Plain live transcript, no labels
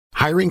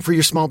Hiring for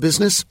your small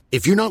business?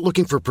 If you're not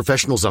looking for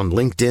professionals on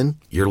LinkedIn,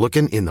 you're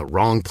looking in the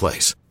wrong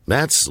place.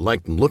 That's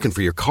like looking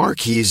for your car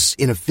keys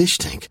in a fish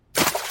tank.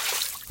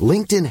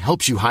 LinkedIn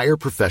helps you hire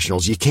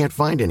professionals you can't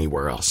find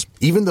anywhere else,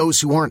 even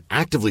those who aren't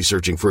actively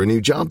searching for a new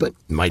job but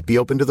might be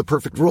open to the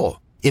perfect role.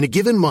 In a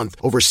given month,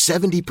 over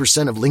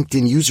 70% of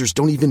LinkedIn users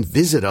don't even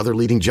visit other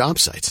leading job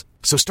sites.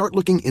 So start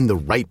looking in the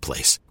right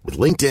place. With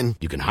LinkedIn,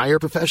 you can hire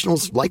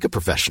professionals like a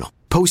professional.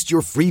 Post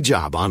your free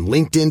job on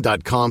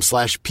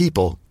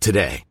linkedin.com/people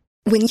today.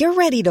 When you're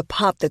ready to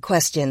pop the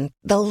question,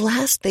 the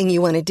last thing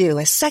you want to do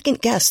is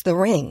second-guess the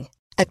ring.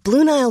 At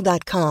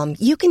BlueNile.com,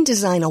 you can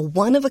design a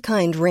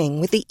one-of-a-kind ring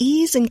with the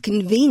ease and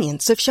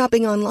convenience of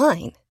shopping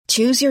online.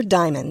 Choose your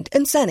diamond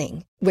and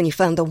setting. When you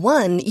find the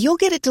one, you'll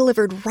get it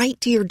delivered right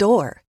to your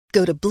door.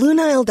 Go to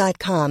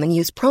BlueNile.com and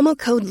use promo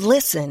code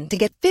LISTEN to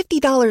get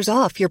 $50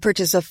 off your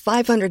purchase of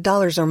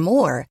 $500 or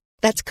more.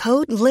 That's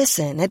code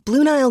LISTEN at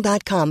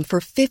BlueNile.com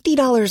for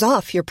 $50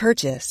 off your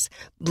purchase.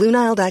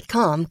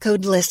 BlueNile.com,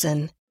 code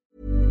LISTEN.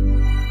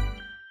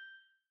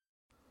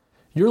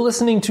 You're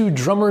listening to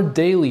Drummer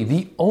Daily,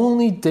 the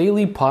only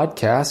daily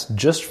podcast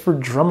just for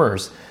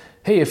drummers.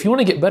 Hey, if you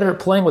want to get better at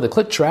playing with a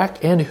click track,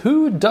 and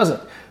who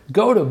doesn't,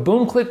 go to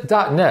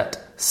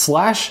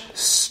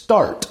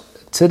boomclick.net/start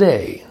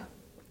today.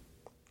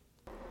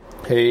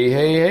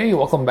 Hey,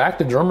 welcome back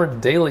to Drummer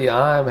Daily.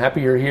 I'm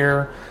happy you're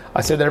here. I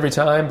say that every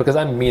time because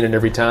I mean it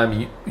every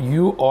time.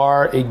 You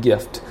are a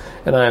gift,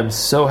 and I am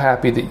so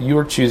happy that you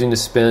are choosing to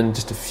spend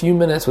just a few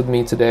minutes with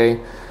me today.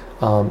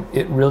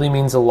 It really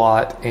means a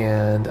lot,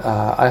 and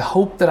I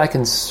hope that I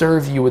can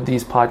serve you with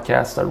these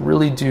podcasts. I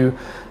really do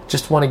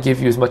just want to give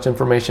you as much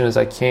information as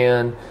I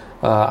can.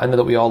 I know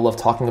that we all love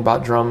talking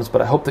about drums,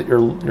 but I hope that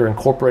you're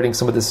incorporating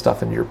some of this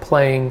stuff into your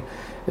playing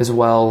as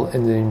well,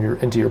 and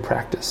into your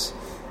practice.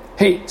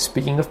 Hey,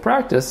 speaking of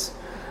practice,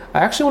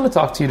 I actually want to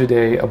talk to you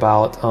today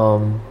about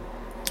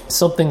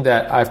something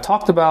that I've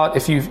talked about.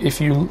 If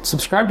you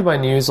subscribe to my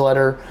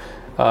newsletter,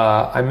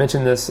 I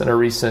mentioned this in a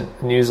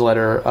recent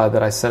newsletter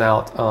that I sent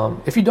out.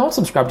 If you don't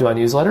subscribe to my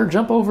newsletter,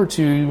 jump over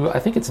to, I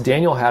think it's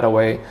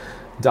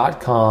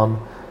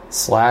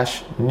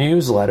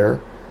danielhadaway.com/newsletter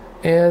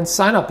and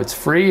sign up. It's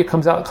free. It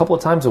comes out a couple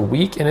of times a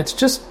week, and it's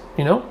just,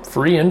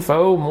 free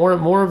info,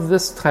 more of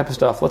this type of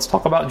stuff. Let's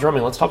talk about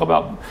drumming. Let's talk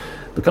about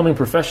becoming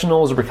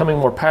professionals or becoming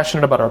more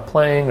passionate about our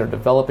playing or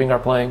developing our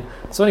playing.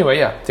 So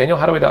anyway,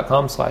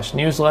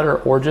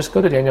 danielhadaway.com/newsletter, or just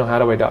go to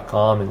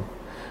danielhadaway.com, and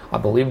I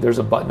believe there's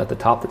a button at the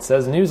top that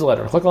says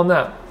newsletter. Click on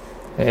that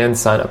and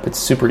sign up. It's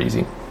super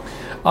easy.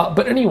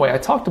 But anyway, I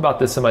talked about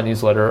this in my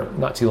newsletter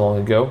not too long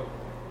ago.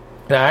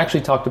 And I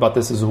actually talked about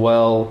this as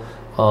well.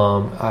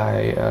 I'm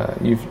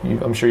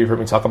sure you've heard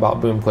me talk about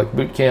Boom Click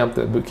Bootcamp,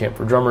 the bootcamp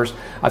for drummers.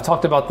 I've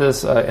talked about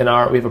this we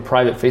have a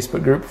private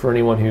Facebook group for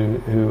anyone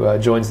who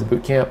joins the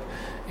bootcamp,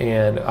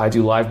 and I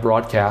do live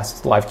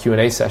broadcasts, live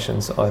Q&A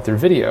sessions through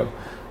video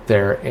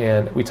there,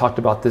 and we talked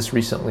about this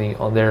recently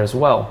on there as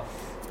well.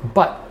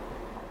 But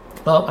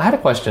I had a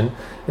question,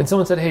 and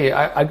someone said, hey,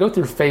 I go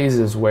through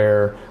phases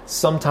where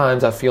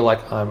sometimes I feel like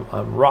I'm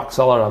rock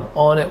solid, I'm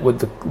on it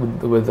with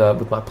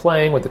my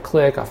playing, with the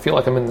click, I feel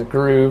like I'm in the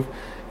groove,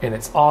 and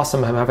it's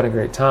awesome, I'm having a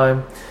great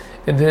time.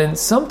 And then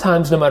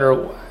sometimes, no matter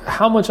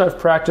how much I've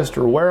practiced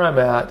or where I'm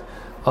at,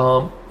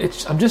 I'm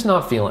just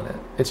not feeling it.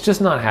 It's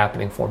just not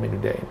happening for me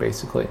today,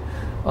 basically.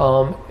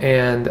 What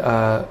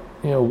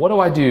do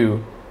I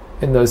do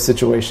in those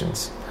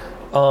situations?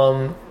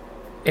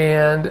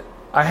 And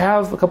I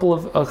have a couple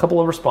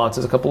of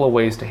responses, a couple of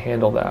ways to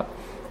handle that,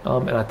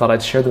 and I thought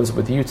I'd share those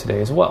with you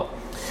today as well.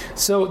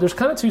 So there's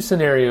kind of two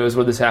scenarios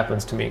where this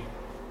happens to me,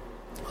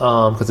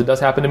 because it does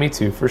happen to me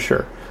too, for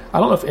sure. I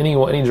don't know if any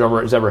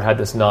drummer has ever had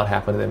this not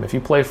happen to them. If you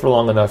play for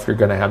long enough, you're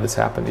going to have this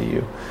happen to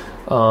you.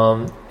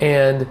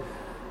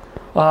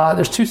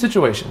 There's two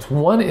situations.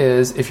 One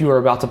is if you are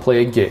about to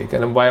play a gig,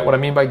 and what I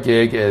mean by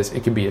gig is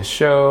it could be a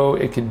show,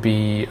 it could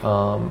be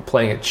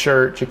playing at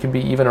church, it could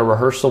be even a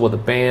rehearsal with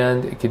a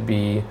band, it could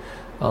be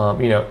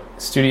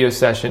studio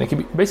session. It could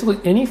be basically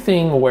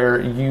anything where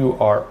you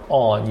are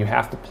on, you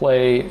have to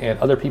play, and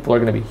other people are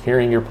going to be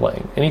hearing your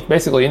playing.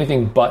 Basically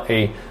anything but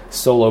a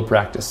solo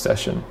practice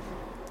session.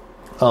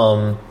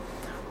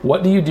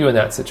 What do you do in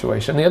that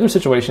situation? The other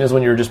situation is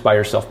when you're just by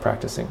yourself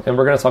practicing, and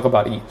we're going to talk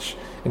about each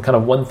and kind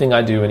of one thing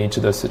I do in each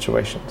of those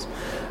situations.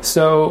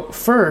 So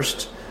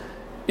first,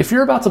 if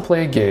you're about to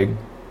play a gig,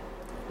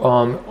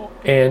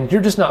 and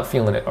you're just not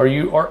feeling it, or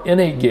you are in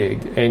a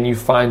gig and you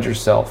find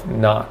yourself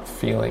not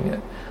feeling it,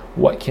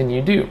 what can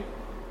you do?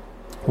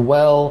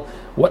 Well,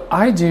 what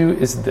I do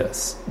is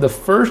this. The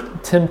first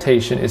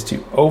temptation is to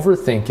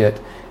overthink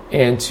it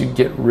and to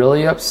get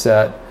really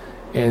upset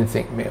and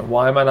think, man,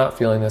 why am I not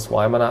feeling this?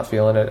 Why am I not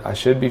feeling it? I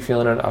should be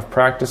feeling it. I've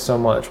practiced so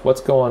much.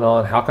 What's going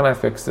on? How can I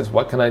fix this?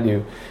 What can I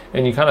do?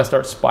 And you kind of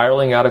start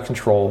spiraling out of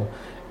control.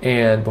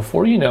 And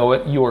before you know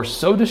it, you are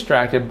so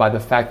distracted by the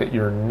fact that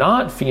you're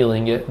not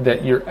feeling it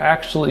that you're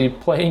actually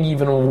playing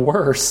even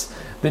worse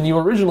than you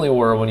originally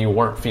were when you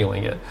weren't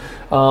feeling it.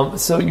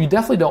 So you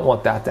definitely don't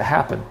want that to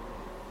happen.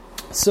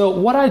 So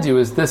what I do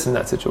is this in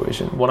that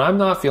situation. When I'm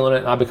not feeling it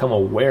and I become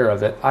aware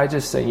of it, I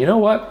just say, you know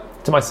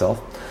what, to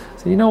myself,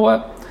 you know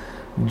what,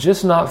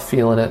 just not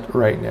feeling it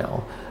right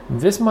now.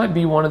 This might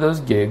be one of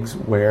those gigs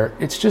where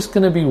it's just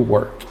going to be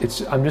work.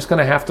 I'm just going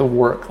to have to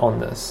work on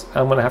this.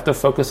 I'm going to have to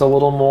focus a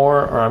little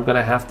more, or I'm going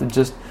to have to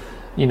just,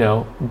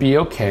 be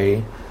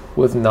okay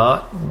with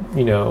not,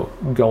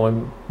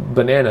 going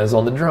bananas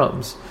on the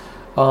drums.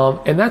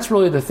 And that's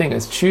really the thing,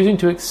 is choosing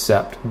to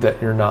accept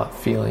that you're not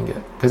feeling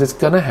it, because it's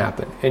going to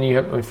happen. And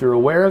if you're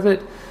aware of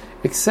it,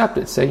 accept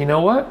it. Say, you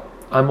know what?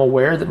 I'm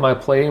aware that my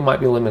playing might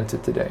be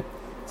limited today.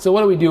 So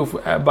what do we do?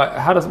 What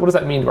does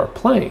that mean to our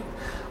playing?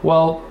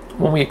 Well,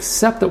 when we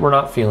accept that we're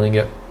not feeling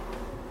it,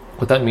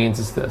 what that means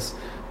is this.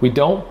 We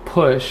don't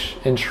push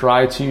and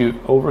try to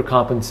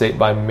overcompensate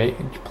by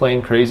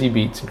playing crazy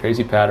beats and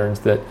crazy patterns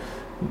that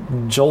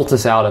jolt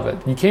us out of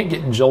it. You can't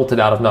get jolted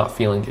out of not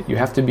feeling it. You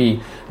have to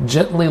be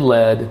gently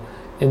led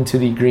into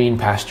the green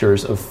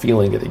pastures of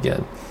feeling it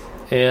again.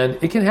 And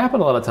it can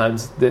happen a lot of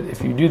times that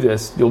if you do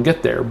this, you'll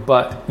get there,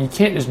 but you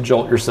can't just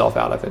jolt yourself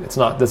out of it. It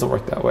doesn't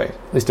work that way.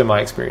 At least in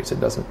my experience, it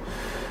doesn't.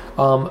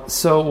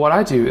 So what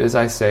I do is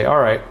I say, all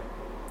right,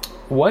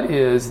 what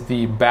is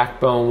the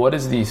backbone, what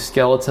is the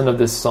skeleton of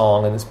this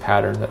song and this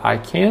pattern that I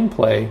can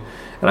play,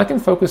 and I can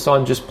focus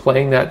on just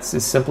playing that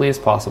as simply as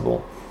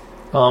possible.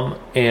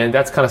 And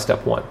that's kind of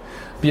step one.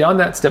 Beyond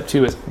that, step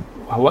two is,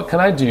 what can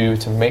I do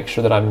to make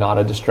sure that I'm not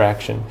a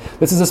distraction?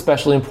 This is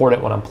especially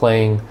important when I'm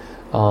playing,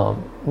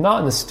 not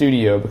in the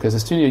studio, because the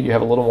studio you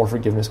have a little more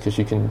forgiveness because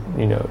you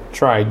can,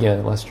 try again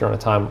unless you're on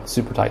a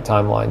super tight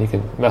timeline. You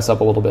can mess up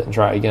a little bit and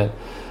try again.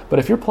 But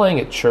if you're playing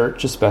at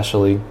church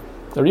especially,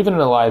 or even in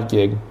a live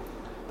gig,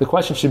 the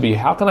question should be,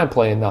 how can I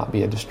play and not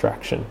be a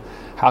distraction?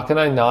 How can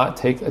I not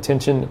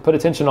put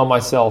attention on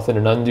myself in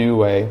an undue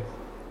way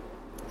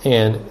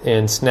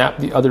and snap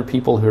the other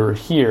people who are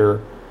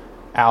here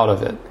out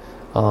of it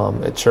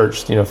at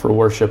church, for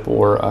worship,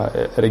 or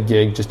at a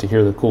gig just to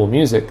hear the cool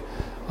music?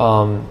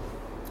 How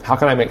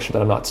can I make sure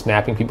that I'm not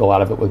snapping people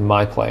out of it with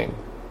my playing?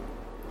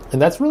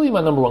 And that's really my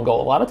number one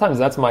goal. A lot of times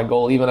that's my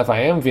goal, even if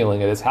I am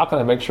feeling it, is how can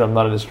I make sure I'm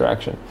not a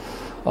distraction?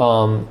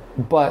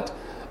 But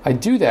I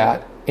do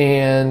that,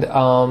 and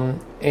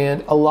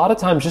a lot of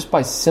times just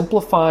by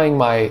simplifying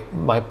my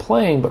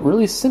playing, but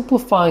really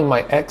simplifying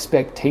my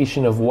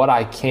expectation of what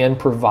I can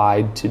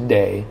provide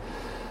today,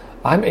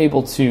 I'm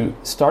able to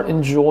start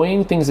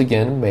enjoying things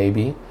again,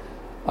 maybe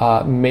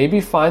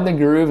find the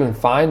groove and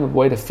find a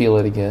way to feel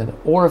it again,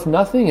 or if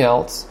nothing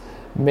else,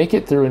 make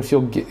it through and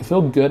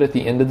feel good at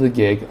the end of the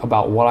gig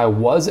about what I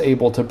was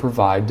able to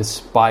provide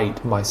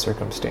despite my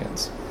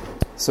circumstance.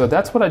 So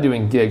that's what I do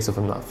in gigs if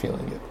I'm not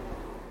feeling it.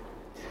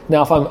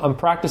 Now, if I'm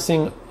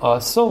practicing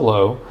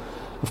solo,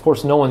 of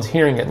course, no one's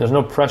hearing it, and there's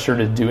no pressure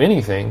to do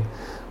anything,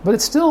 but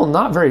it's still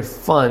not very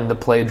fun to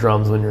play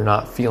drums when you're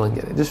not feeling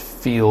it. It just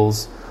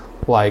feels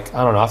like,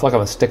 I don't know, I feel like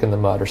I'm a stick in the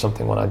mud or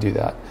something when I do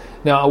that.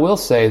 Now, I will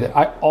say that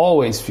I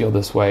always feel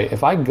this way.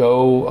 If I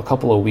go a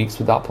couple of weeks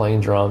without playing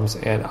drums,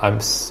 and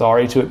I'm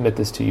sorry to admit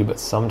this to you, but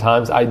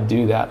sometimes I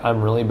do that.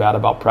 I'm really bad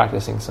about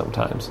practicing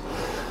sometimes.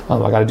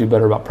 I got to do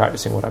better about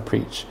practicing what I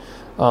preach.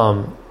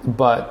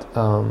 But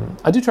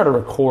I do try to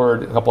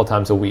record a couple of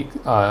times a week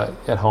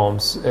at home,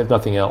 if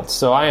nothing else.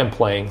 So I am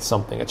playing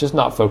something. It's just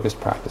not focused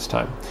practice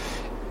time.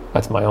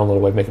 That's my own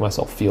little way of making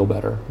myself feel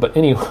better. But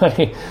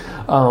anyway,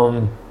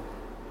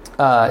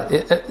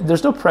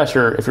 there's no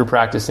pressure if you're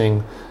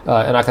practicing.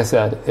 And like I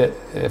said,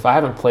 if I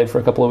haven't played for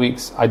a couple of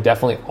weeks, I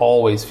definitely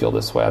always feel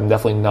this way. I'm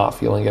definitely not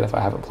feeling it if I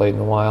haven't played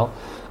in a while.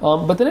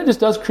 But then it just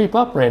does creep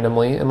up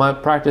randomly in my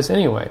practice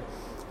anyway.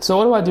 So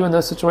what do I do in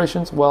those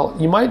situations? Well,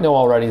 you might know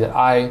already that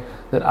I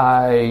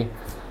am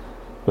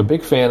a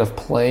big fan of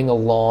playing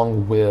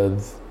along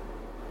with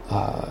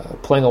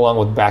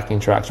backing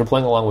tracks, or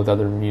playing along with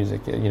other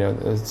music,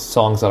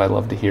 songs that I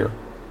love to hear.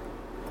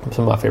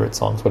 Some of my favorite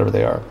songs, whatever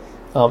they are.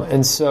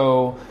 And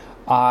so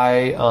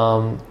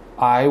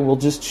I will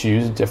just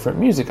choose different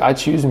music. I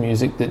choose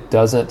music that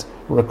doesn't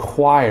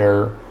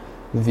require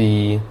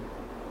the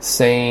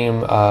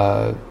same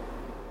amount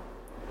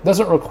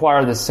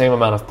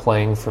of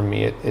playing from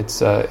me.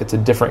 It's a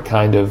different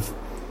kind of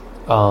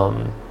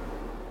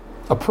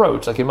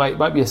approach. Like it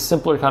might be a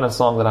simpler kind of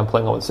song that I'm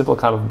playing on with, a simpler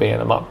kind of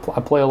band.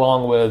 I play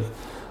along with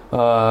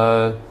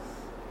I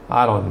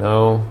don't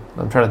know.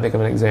 I'm trying to think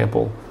of an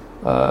example.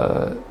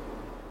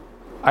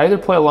 I either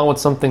play along with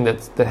something that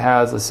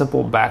has a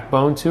simple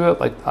backbone to it,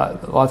 like a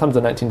lot of times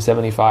the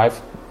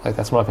 1975, like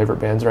that's one of my favorite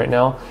bands right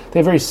now. They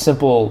have very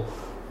simple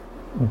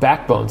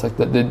backbones. Like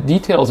the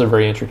details are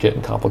very intricate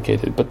and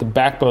complicated, but the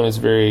backbone is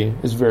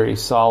very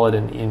solid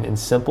and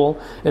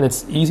simple, and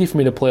it's easy for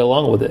me to play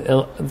along with it.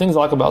 And the thing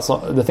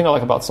I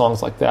like about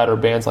songs like that, or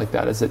bands like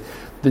that, is that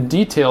the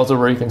details are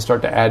where you can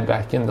start to add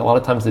back in. A lot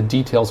of times the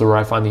details are where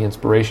I find the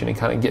inspiration and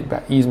kind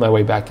of ease my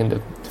way back into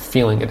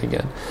feeling it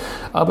again.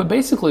 But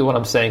basically what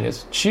I'm saying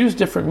is choose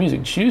different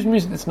music. Choose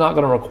music that's not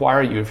going to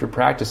require you, if you're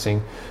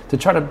practicing, to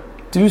try to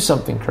do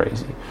something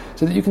crazy,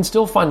 so that you can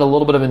still find a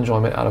little bit of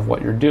enjoyment out of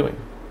what you're doing.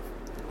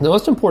 The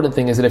most important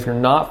thing is that if you're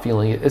not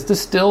feeling it, is to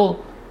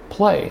still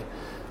play.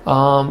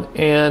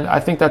 And I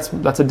think that's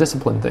a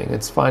discipline thing.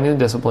 It's finding the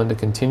discipline to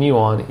continue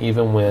on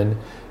even when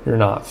you're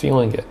not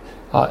feeling it.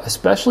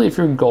 Especially if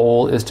your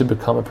goal is to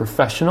become a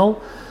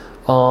professional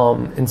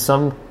in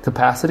some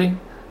capacity.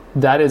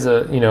 That is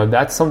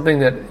that's something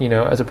that,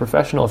 as a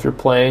professional, if you're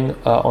playing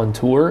on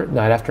tour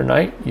night after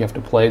night, you have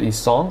to play these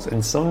songs,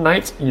 and some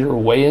nights you're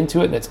way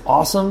into it and it's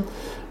awesome,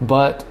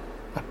 but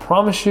I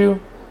promise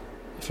you,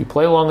 if you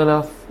play long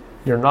enough,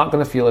 you're not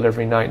going to feel it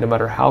every night, no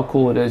matter how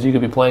cool it is. You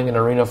could be playing an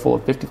arena full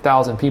of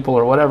 50,000 people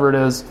or whatever it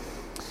is.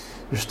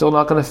 You're still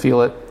not going to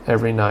feel it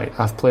every night.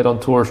 I've played on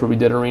tours where we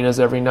did arenas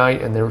every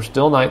night, and there were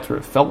still nights where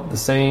it felt the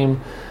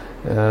same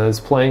as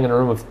playing in a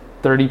room of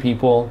 30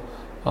 people,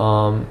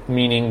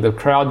 meaning the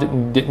crowd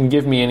didn't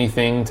give me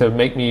anything to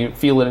make me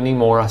feel it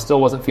anymore. I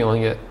still wasn't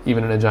feeling it,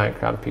 even in a giant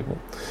crowd of people.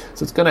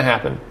 So it's going to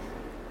happen.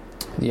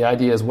 The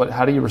idea is,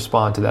 how do you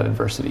respond to that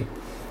adversity?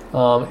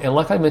 And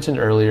like I mentioned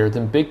earlier,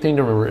 the big thing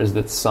to remember is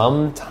that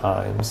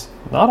sometimes,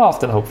 not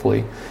often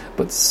hopefully,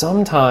 but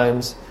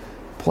sometimes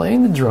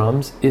playing the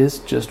drums is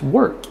just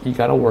work. You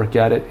got to work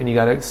at it, and you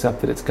got to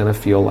accept that it's going to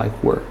feel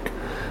like work.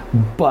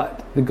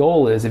 But the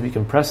goal is, if you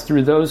can press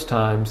through those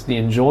times, the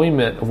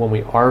enjoyment of when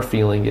we are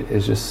feeling it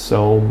is just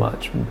so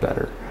much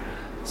better.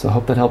 So I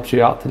hope that helps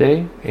you out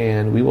today,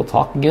 and we will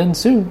talk again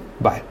soon.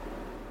 Bye.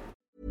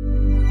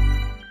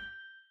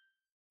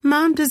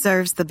 Mom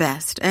deserves the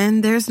best,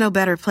 and there's no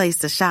better place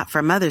to shop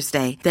for Mother's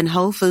Day than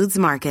Whole Foods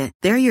Market.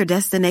 They're your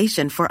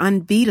destination for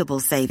unbeatable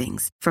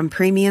savings, from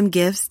premium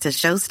gifts to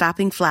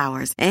show-stopping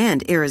flowers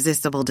and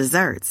irresistible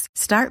desserts.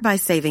 Start by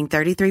saving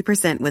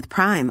 33% with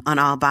Prime on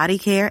all body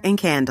care and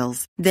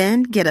candles.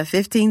 Then get a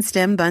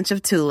 15-stem bunch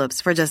of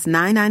tulips for just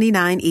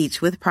 $9.99 each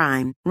with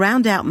Prime.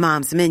 Round out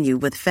Mom's menu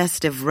with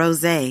festive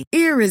rosé,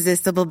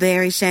 irresistible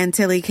berry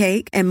chantilly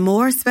cake, and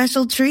more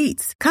special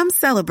treats. Come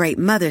celebrate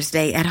Mother's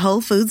Day at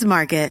Whole Foods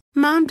Market.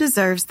 Mom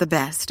deserves the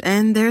best,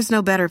 and there's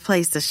no better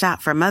place to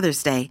shop for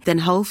Mother's Day than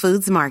Whole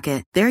Foods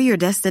Market. They're your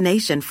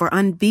destination for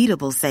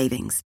unbeatable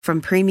savings,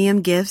 from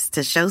premium gifts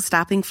to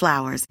show-stopping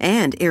flowers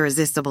and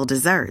irresistible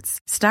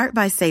desserts. Start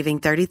by saving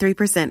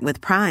 33%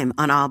 with Prime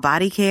on all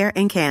body care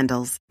and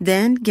candles.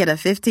 Then get a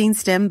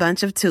 15-stem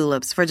bunch of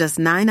tulips for just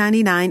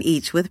 $9.99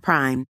 each with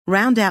Prime.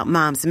 Round out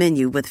Mom's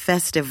menu with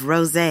festive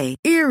rosé,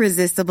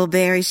 irresistible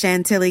berry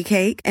chantilly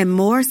cake, and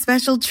more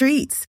special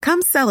treats.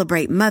 Come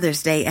celebrate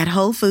Mother's Day at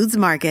Whole Foods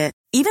Market.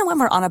 Even when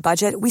we're on a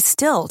budget, we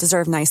still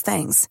deserve nice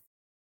things.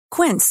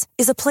 Quince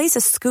is a place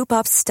to scoop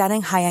up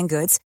stunning high-end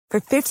goods for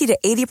 50 to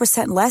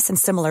 80% less than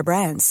similar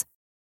brands.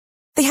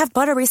 They have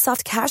buttery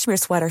soft cashmere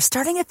sweaters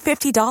starting at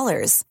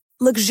 $50,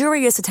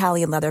 luxurious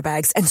Italian leather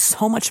bags, and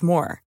so much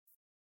more.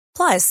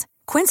 Plus,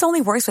 Quince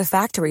only works with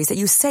factories that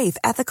use safe,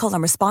 ethical,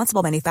 and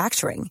responsible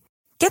manufacturing.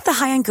 Get the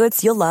high-end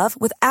goods you'll love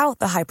without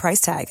the high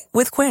price tag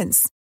with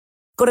Quince.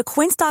 Go to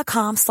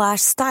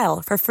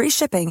quince.com/style for free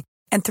shipping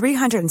and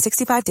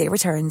 365-day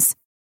returns.